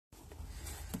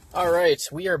All right,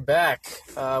 we are back.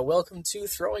 Welcome to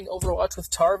Throwing Overwatch with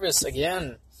Tarvis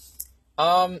again.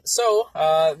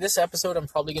 This episode I'm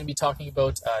probably going to be talking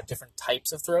about different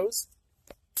types of throws.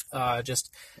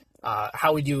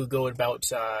 How we do go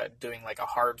about doing like a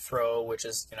hard throw, which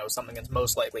is, something that's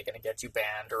most likely going to get you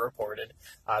banned or reported.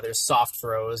 There's soft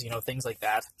throws, things like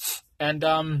that. And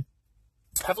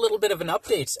have a little bit of an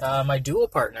update. My duo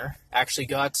partner actually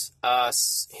got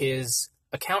his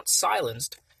account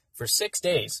silenced for 6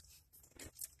 days.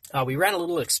 We ran a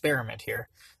little experiment here.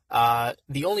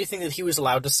 The only thing that he was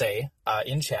allowed to say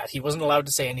in chat, he wasn't allowed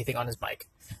to say anything on his mic.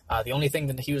 The only thing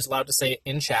that he was allowed to say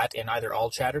in chat, in either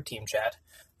all chat or team chat,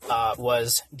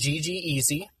 was GG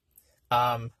easy,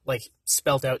 like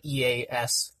spelled out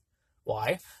EASY.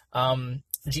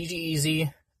 GG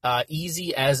easy,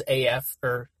 easy as AF,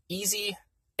 or easy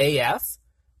AF,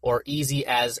 or easy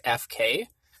as FK,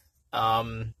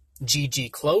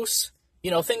 GG close,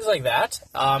 things like that.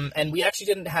 And we actually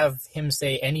didn't have him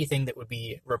say anything that would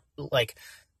be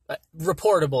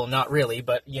reportable, not really,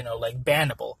 but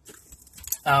bannable.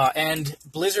 And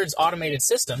Blizzard's automated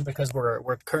system, because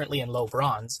we're currently in low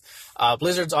bronze,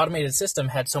 Blizzard's automated system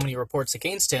had so many reports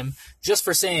against him just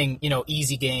for saying,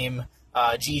 easy game,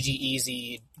 GG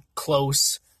easy,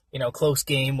 close, close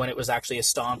game when it was actually a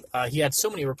stomp. He had so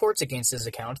many reports against his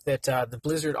account that the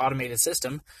Blizzard automated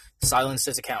system silenced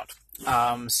his account.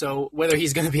 So whether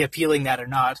he's going to be appealing that or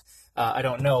not, I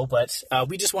don't know, but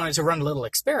we just wanted to run a little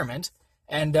experiment.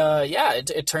 And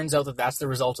it turns out that that's the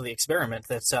result of the experiment,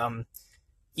 that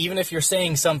even if you're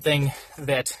saying something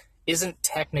that isn't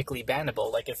technically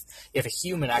bannable, like if a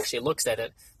human actually looks at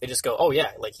it, they just go, oh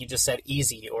yeah, like he just said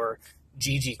easy or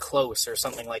GG close or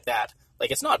something like that.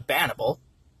 Like, it's not bannable.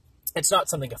 It's not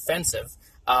something offensive.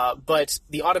 But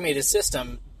the automated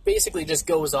system basically just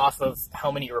goes off of how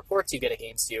many reports you get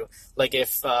against you. Like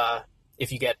if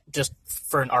you get, just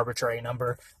for an arbitrary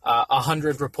number,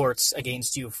 100 reports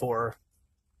against you for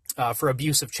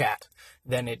abusive chat,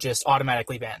 then it just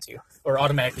automatically bans you, or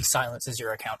automatically silences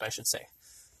your account, I should say.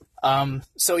 That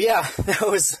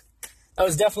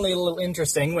was definitely a little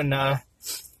interesting when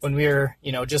we were,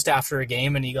 just after a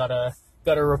game and he got a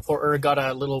report, or got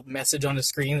a little message on the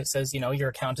screen that says, your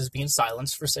account is being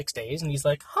silenced for 6 days, and he's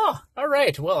like, all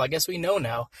right, well, I guess we know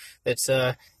now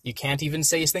that you can't even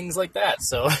say things like that.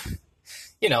 So,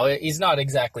 he's not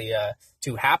exactly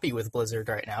too happy with Blizzard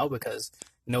right now, because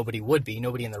nobody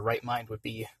in their right mind would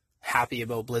be happy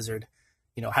about Blizzard,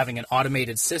 having an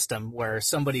automated system where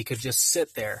somebody could just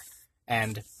sit there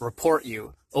and report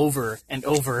you over and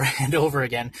over and over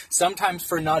again, sometimes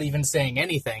for not even saying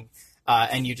anything,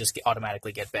 and you just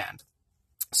automatically get banned.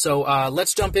 So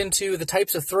let's jump into the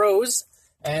types of throws,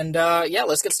 and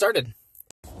let's get started.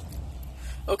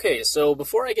 Okay, so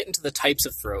before I get into the types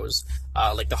of throws,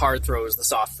 like the hard throws, the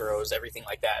soft throws, everything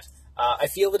like that, I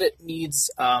feel that it needs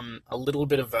a little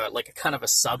bit of a kind of a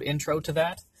sub-intro to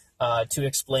that, to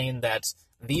explain that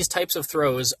these types of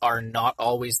throws are not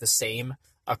always the same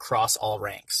across all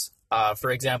ranks. For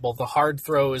example, the hard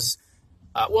throws,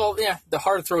 the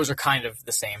hard throws are kind of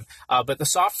the same, but the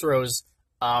soft throws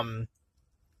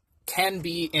can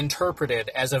be interpreted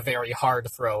as a very hard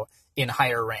throw in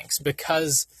higher ranks,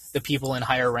 because the people in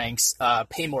higher ranks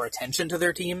pay more attention to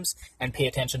their teams and pay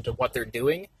attention to what they're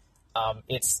doing.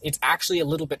 It's actually a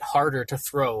little bit harder to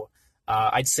throw.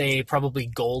 I'd say probably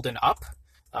gold and up.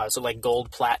 So like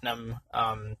gold, platinum,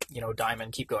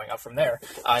 diamond, keep going up from there.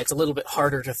 It's a little bit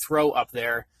harder to throw up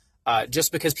there,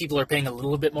 just because people are paying a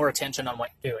little bit more attention on what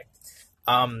you're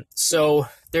doing. So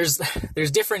there's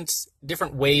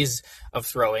different ways of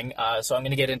throwing. So I'm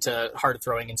going to get into hard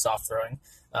throwing and soft throwing.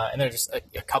 And there's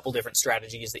a couple different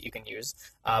strategies that you can use.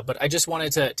 But I just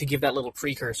wanted to give that little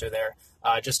precursor there,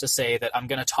 just to say that I'm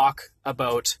going to talk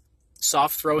about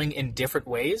soft throwing in different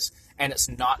ways, and it's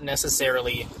not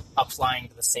necessarily applying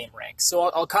to the same rank. So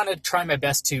I'll kind of try my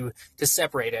best to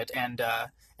separate it and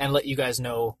let you guys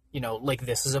know, like,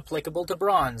 this is applicable to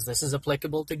bronze, this is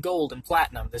applicable to gold and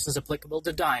platinum, this is applicable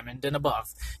to diamond and above,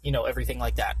 everything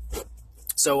like that.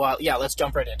 So let's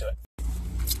jump right into it.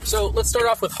 So let's start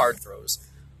off with hard throws.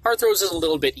 Hard throws is a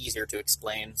little bit easier to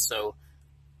explain, so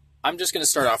I'm just going to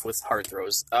start off with hard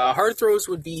throws. Hard throws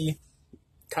would be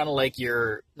kind of like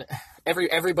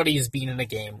everybody's been in a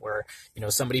game where,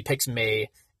 somebody picks Mei,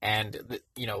 and,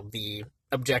 the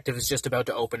objective is just about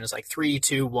to open. It's like 3,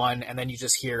 2, 1, and then you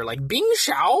just hear, like, bing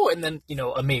shao, and then,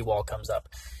 a Mei wall comes up.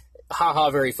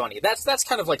 Haha, very funny. That's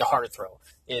kind of like a hard throw,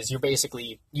 is you're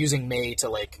basically using Mei to,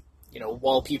 like,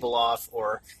 wall people off,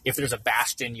 or if there's a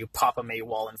bastion, you pop a Mei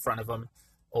wall in front of them,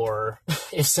 or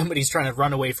if somebody's trying to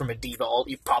run away from a D.Va ult,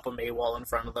 you pop a Mei wall in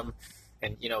front of them,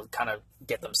 and, kind of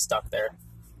get them stuck there.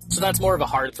 So that's more of a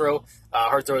hard throw.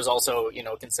 Hard throw is also,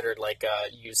 considered like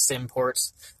you use sim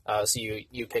ports. So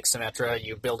you pick Symmetra,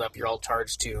 you build up your alt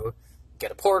charge to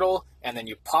get a portal, and then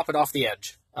you pop it off the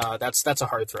edge. That's a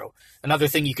hard throw. Another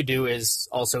thing you could do is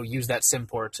also use that sim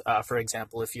port. For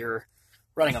example, if you're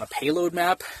running on a payload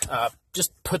map,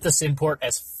 just put the sim port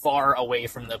as far away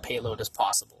from the payload as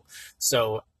possible,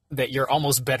 so that you're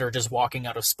almost better just walking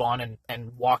out of spawn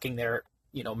and walking there,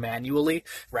 manually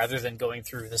rather than going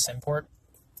through the sim port.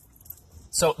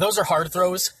 So those are hard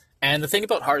throws, and the thing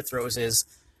about hard throws is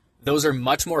those are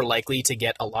much more likely to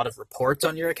get a lot of reports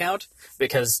on your account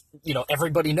because,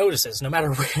 everybody notices, no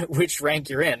matter which rank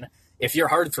you're in. If you're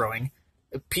hard throwing,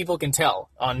 people can tell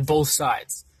on both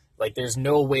sides. Like, there's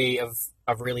no way of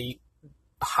really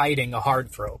hiding a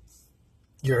hard throw.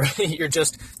 You're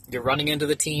running into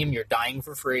the team, you're dying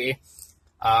for free,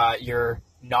 you're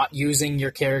not using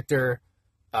your character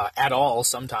at all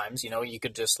sometimes. You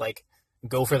could just,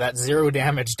 go for that 0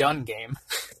 damage done game,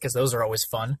 because those are always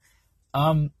fun.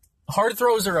 Hard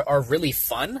throws are really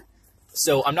fun,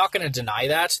 so I'm not going to deny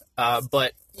that,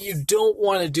 but you don't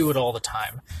want to do it all the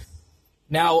time.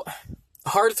 Now,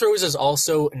 hard throws is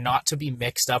also not to be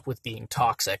mixed up with being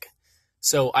toxic.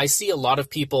 So I see a lot of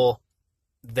people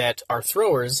that are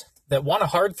throwers that want a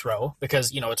hard throw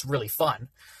because, it's really fun,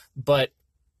 but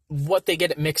what they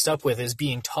get it mixed up with is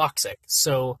being toxic.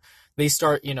 So they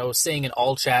start, saying in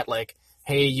all chat, like,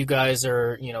 hey, you guys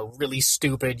are, really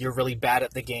stupid, you're really bad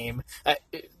at the game.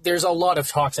 There's a lot of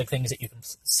toxic things that you can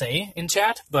say in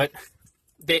chat, but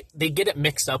they get it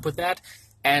mixed up with that.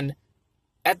 And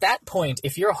at that point,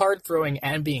 if you're hard throwing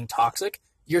and being toxic,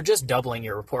 you're just doubling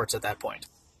your reports at that point.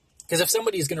 Because if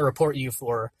somebody's going to report you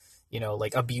for,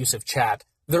 abusive chat,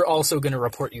 they're also going to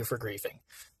report you for griefing.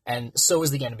 And so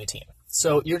is the enemy team.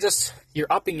 So you're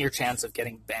upping your chance of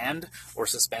getting banned or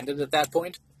suspended at that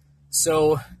point.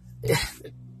 So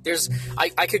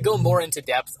I could go more into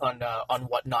depth on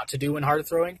what not to do in hard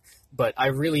throwing, but I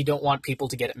really don't want people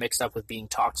to get it mixed up with being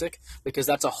toxic, because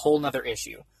that's a whole nother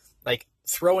issue. Like,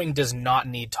 throwing does not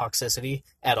need toxicity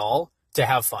at all to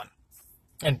have fun.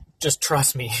 And just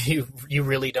trust me, you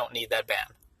really don't need that ban.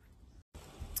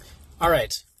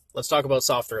 Alright, let's talk about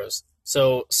soft throws.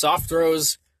 So soft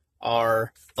throws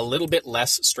are a little bit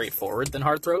less straightforward than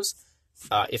hard throws.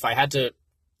 If I had to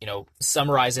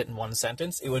summarize it in one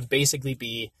sentence, it would basically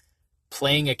be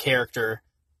playing a character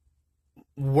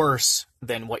worse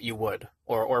than what you would,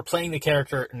 or playing the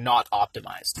character not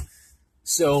optimized.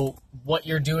 So what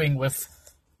you're doing with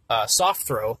soft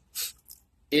throw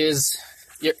is,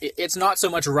 it's not so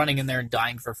much running in there and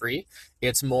dying for free.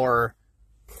 It's more,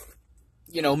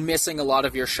 missing a lot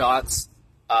of your shots,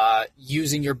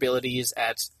 using your abilities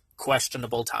at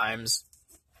questionable times,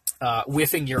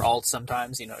 whiffing your ult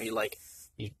sometimes.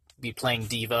 You'd be playing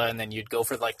D.Va, and then you'd go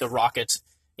for the rocket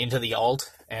into the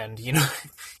ult, and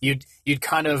you'd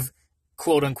kind of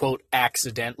quote unquote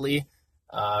accidentally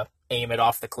aim it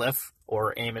off the cliff,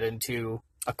 or aim it into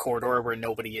a corridor where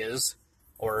nobody is,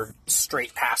 or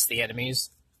straight past the enemies,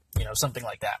 something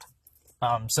like that.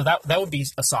 So that would be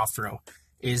a soft throw,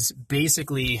 is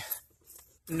basically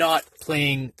not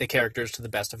playing the characters to the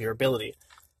best of your ability.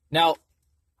 Now,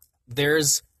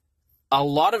 there's a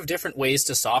lot of different ways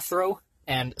to soft throw,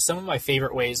 and some of my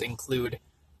favorite ways include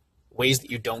ways that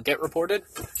you don't get reported.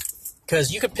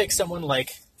 Because you could pick someone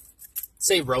like,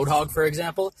 say, Roadhog, for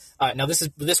example. Now,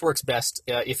 this works best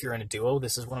if you're in a duo.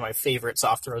 This is one of my favorite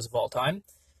soft throws of all time.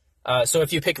 So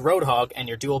if you pick Roadhog and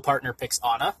your dual partner picks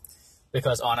Ana,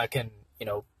 because Ana can,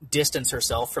 distance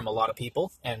herself from a lot of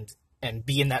people and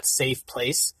be in that safe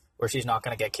place where she's not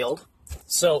going to get killed.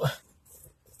 So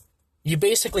you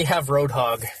basically have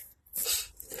Roadhog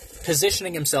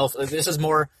positioning himself, this is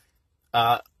more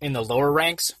in the lower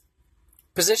ranks,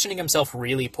 positioning himself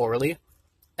really poorly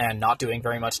and not doing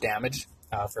very much damage.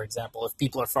 For example, if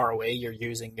people are far away, you're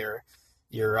using your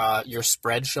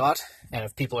spread shot, and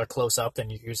if people are close up,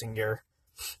 then you're using your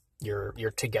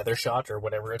together shot, or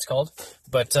whatever it's called.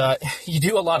 But you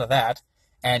do a lot of that,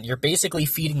 and you're basically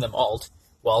feeding them ult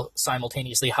while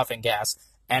simultaneously huffing gas.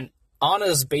 And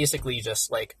Ana's basically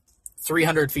just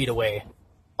 300 feet away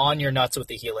on your nuts with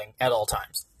the healing at all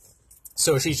times.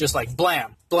 So she's just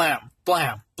blam, blam,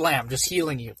 blam, blam, just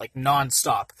healing you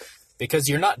nonstop, because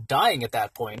you're not dying at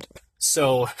that point.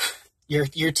 So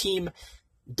your team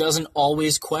doesn't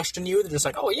always question you. They're just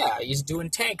oh yeah, he's doing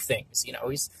tank things,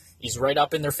 he's right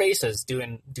up in their faces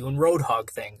doing Roadhog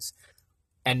things,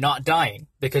 and not dying,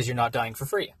 because you're not dying for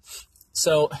free.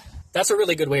 So that's a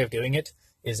really good way of doing it,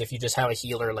 is if you just have a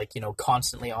healer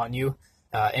constantly on you,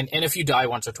 and if you die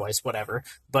once or twice, whatever.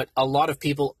 But a lot of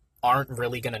people aren't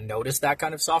really going to notice that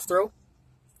kind of soft throw,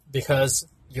 because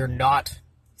you're not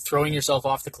throwing yourself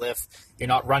off the cliff. You're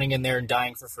not running in there and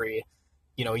dying for free.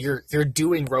 You're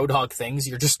doing Roadhog things.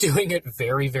 You're just doing it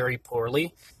very, very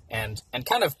poorly and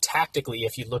kind of tactically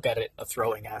if you look at it a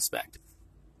throwing aspect.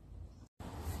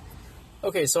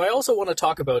 Okay, so I also want to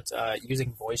talk about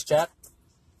using voice chat.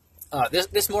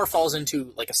 This more falls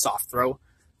into like a soft throw,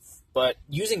 but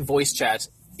using voice chat,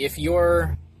 if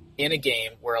you're in a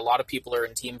game where a lot of people are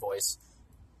in team voice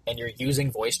and you're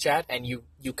using voice chat and you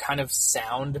kind of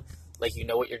sound like you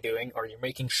know what you're doing or you're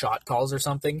making shot calls or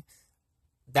something,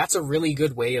 that's a really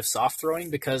good way of soft throwing,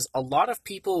 because a lot of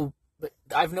people,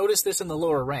 I've noticed this in the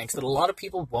lower ranks, that a lot of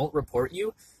people won't report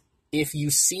you if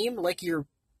you seem like you're,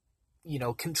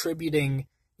 contributing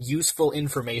useful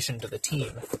information to the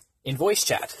team in voice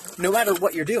chat, no matter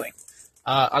what you're doing.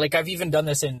 I've even done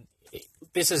this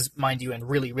this is, mind you, in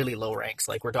really, really low ranks,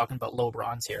 like we're talking about low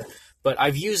bronze here, but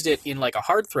I've used it in like a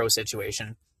hard throw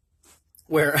situation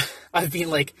where I've been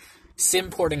like sim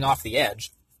porting off the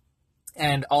edge,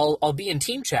 and I'll be in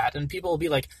team chat and people will be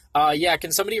like, yeah,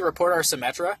 can somebody report our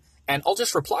Symmetra? And I'll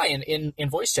just reply in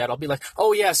voice chat. I'll be like,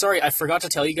 oh yeah, sorry, I forgot to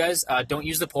tell you guys, don't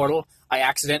use the portal. I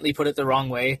accidentally put it the wrong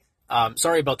way.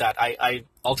 Sorry about that.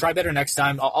 I'll try better next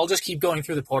time. I'll just keep going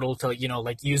through the portal till,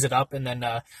 use it up, and then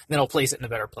I'll place it in a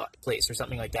better place or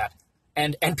something like that.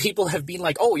 And people have been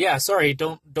like, oh yeah, sorry,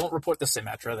 don't report the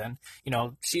Symmetra then.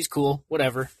 She's cool,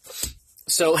 whatever.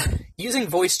 So using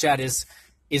voice chat is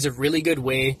a really good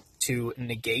way to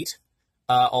negate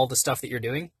all the stuff that you're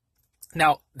doing.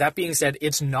 Now, that being said,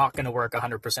 it's not going to work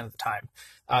 100% of the time.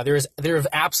 There have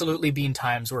absolutely been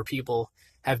times where people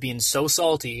have been so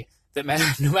salty that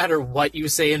no matter what you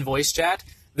say in voice chat,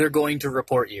 they're going to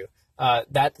report you.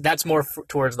 That's more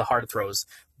towards the hard throws.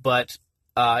 But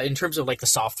in terms of like the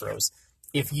soft throws,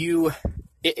 if you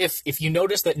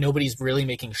notice that nobody's really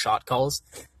making shot calls,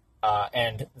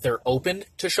 and they're open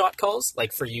to shot calls,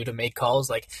 like for you to make calls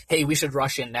like, hey, we should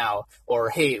rush in now, or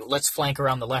hey, let's flank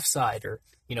around the left side, or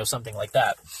something like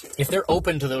that. If they're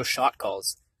open to those shot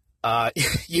calls,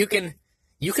 you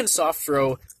can soft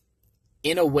throw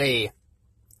in a way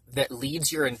that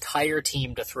leads your entire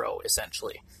team to throw,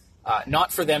 essentially.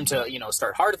 Not for them to,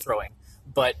 start hard throwing,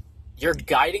 but you're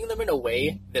guiding them in a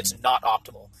way that's not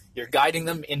optimal. You're guiding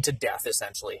them into death,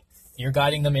 essentially. You're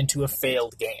guiding them into a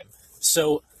failed game.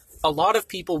 So a lot of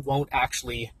people won't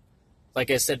actually,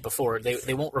 like I said before,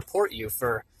 they won't report you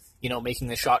for, making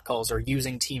the shot calls or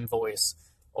using team voice,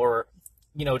 or,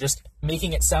 just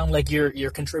making it sound like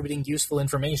you're contributing useful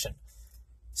information.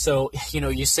 So,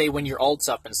 you say when your ult's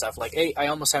up and stuff, like, hey, I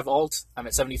almost have ult, I'm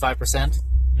at 75%,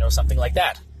 something like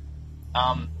that.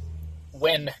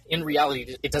 When in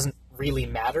reality, it doesn't really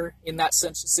matter in that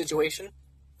situation.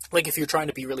 Like if you're trying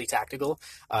to be really tactical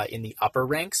in the upper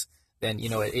ranks, then,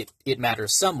 it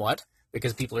matters somewhat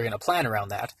because people are going to plan around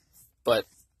that. But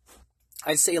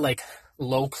I'd say like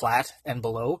low plat and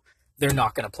below, they're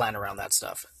not going to plan around that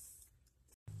stuff.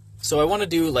 So I want to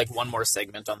do like one more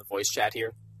segment on the voice chat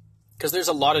here, because there's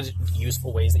a lot of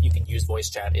useful ways that you can use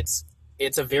voice chat.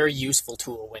 It's a very useful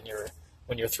tool when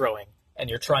you're throwing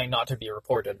and you're trying not to be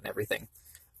reported and everything.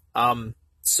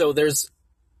 So there's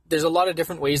a lot of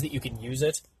different ways that you can use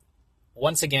it.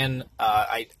 Once again,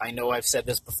 I know I've said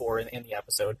this before in the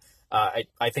episode.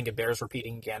 I think it bears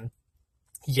repeating again.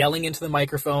 Yelling into the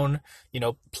microphone,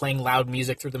 playing loud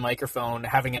music through the microphone,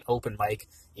 having an open mic,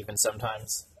 even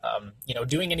sometimes,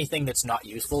 doing anything that's not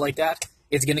useful like that,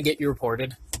 it's going to get you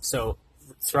reported. So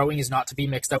throwing is not to be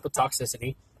mixed up with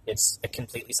toxicity. It's a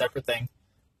completely separate thing.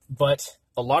 But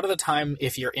a lot of the time,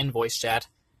 if you're in voice chat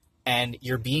and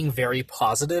you're being very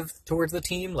positive towards the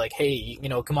team, like, hey,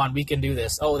 come on, we can do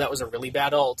this. Oh, that was a really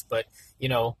bad ult, but,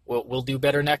 we'll do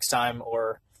better next time.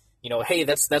 Or, hey,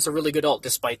 that's a really good ult,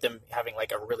 despite them having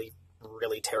like a really,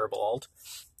 really terrible ult.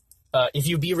 If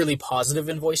you be really positive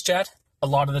in voice chat, a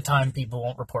lot of the time people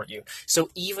won't report you. So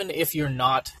even if you're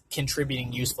not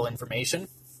contributing useful information,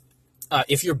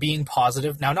 if you're being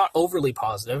positive, now not overly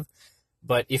positive,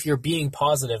 but if you're being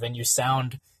positive and you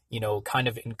sound, kind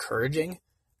of encouraging,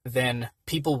 then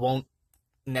people won't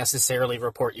necessarily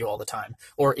report you all the time,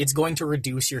 or it's going to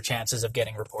reduce your chances of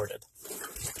getting reported.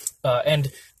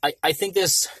 And I think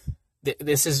this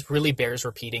is really bears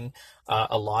repeating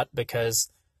a lot, because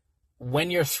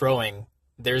when you're throwing,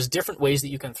 there's different ways that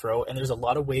you can throw, and there's a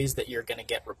lot of ways that you're going to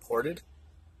get reported,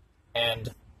 and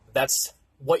that's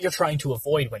what you're trying to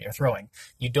avoid when you're throwing.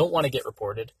 You don't want to get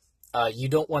reported. You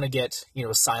don't want to get,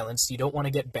 silenced. You don't want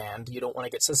to get banned. You don't want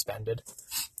to get suspended.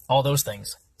 All those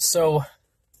things. So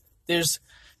there's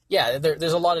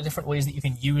a lot of different ways that you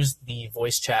can use the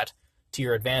voice chat to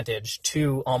your advantage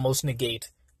to almost negate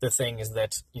the things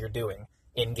that you're doing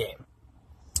in game.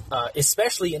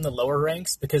 especially in the lower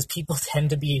ranks, because people tend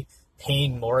to be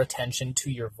paying more attention to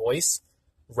your voice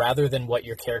rather than what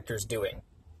your character's doing.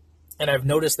 And I've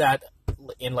noticed that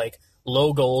in like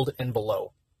low gold and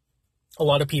below. A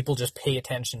lot of people just pay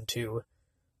attention to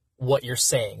what you're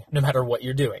saying, no matter what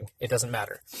you're doing. It doesn't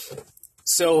matter.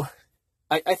 So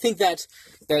I think that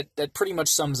pretty much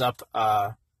sums up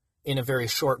in a very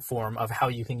short form of how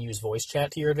you can use voice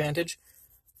chat to your advantage.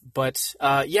 But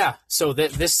yeah, so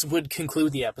this would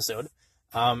conclude the episode.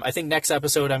 I think next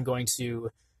episode I'm going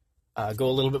to go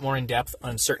a little bit more in depth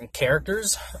on certain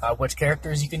characters, which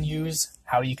characters you can use,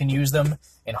 how you can use them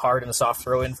in hard and soft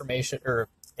throw information, or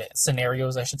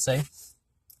scenarios, I should say.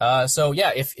 So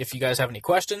yeah, if you guys have any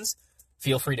questions,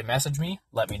 feel free to message me,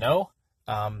 let me know.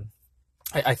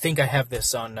 I think I have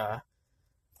this on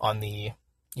the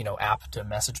app to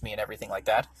message me and everything like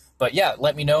that. But yeah,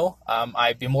 let me know.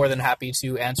 I'd be more than happy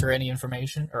to answer any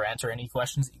information or answer any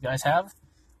questions that you guys have.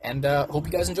 And hope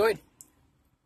you guys enjoyed.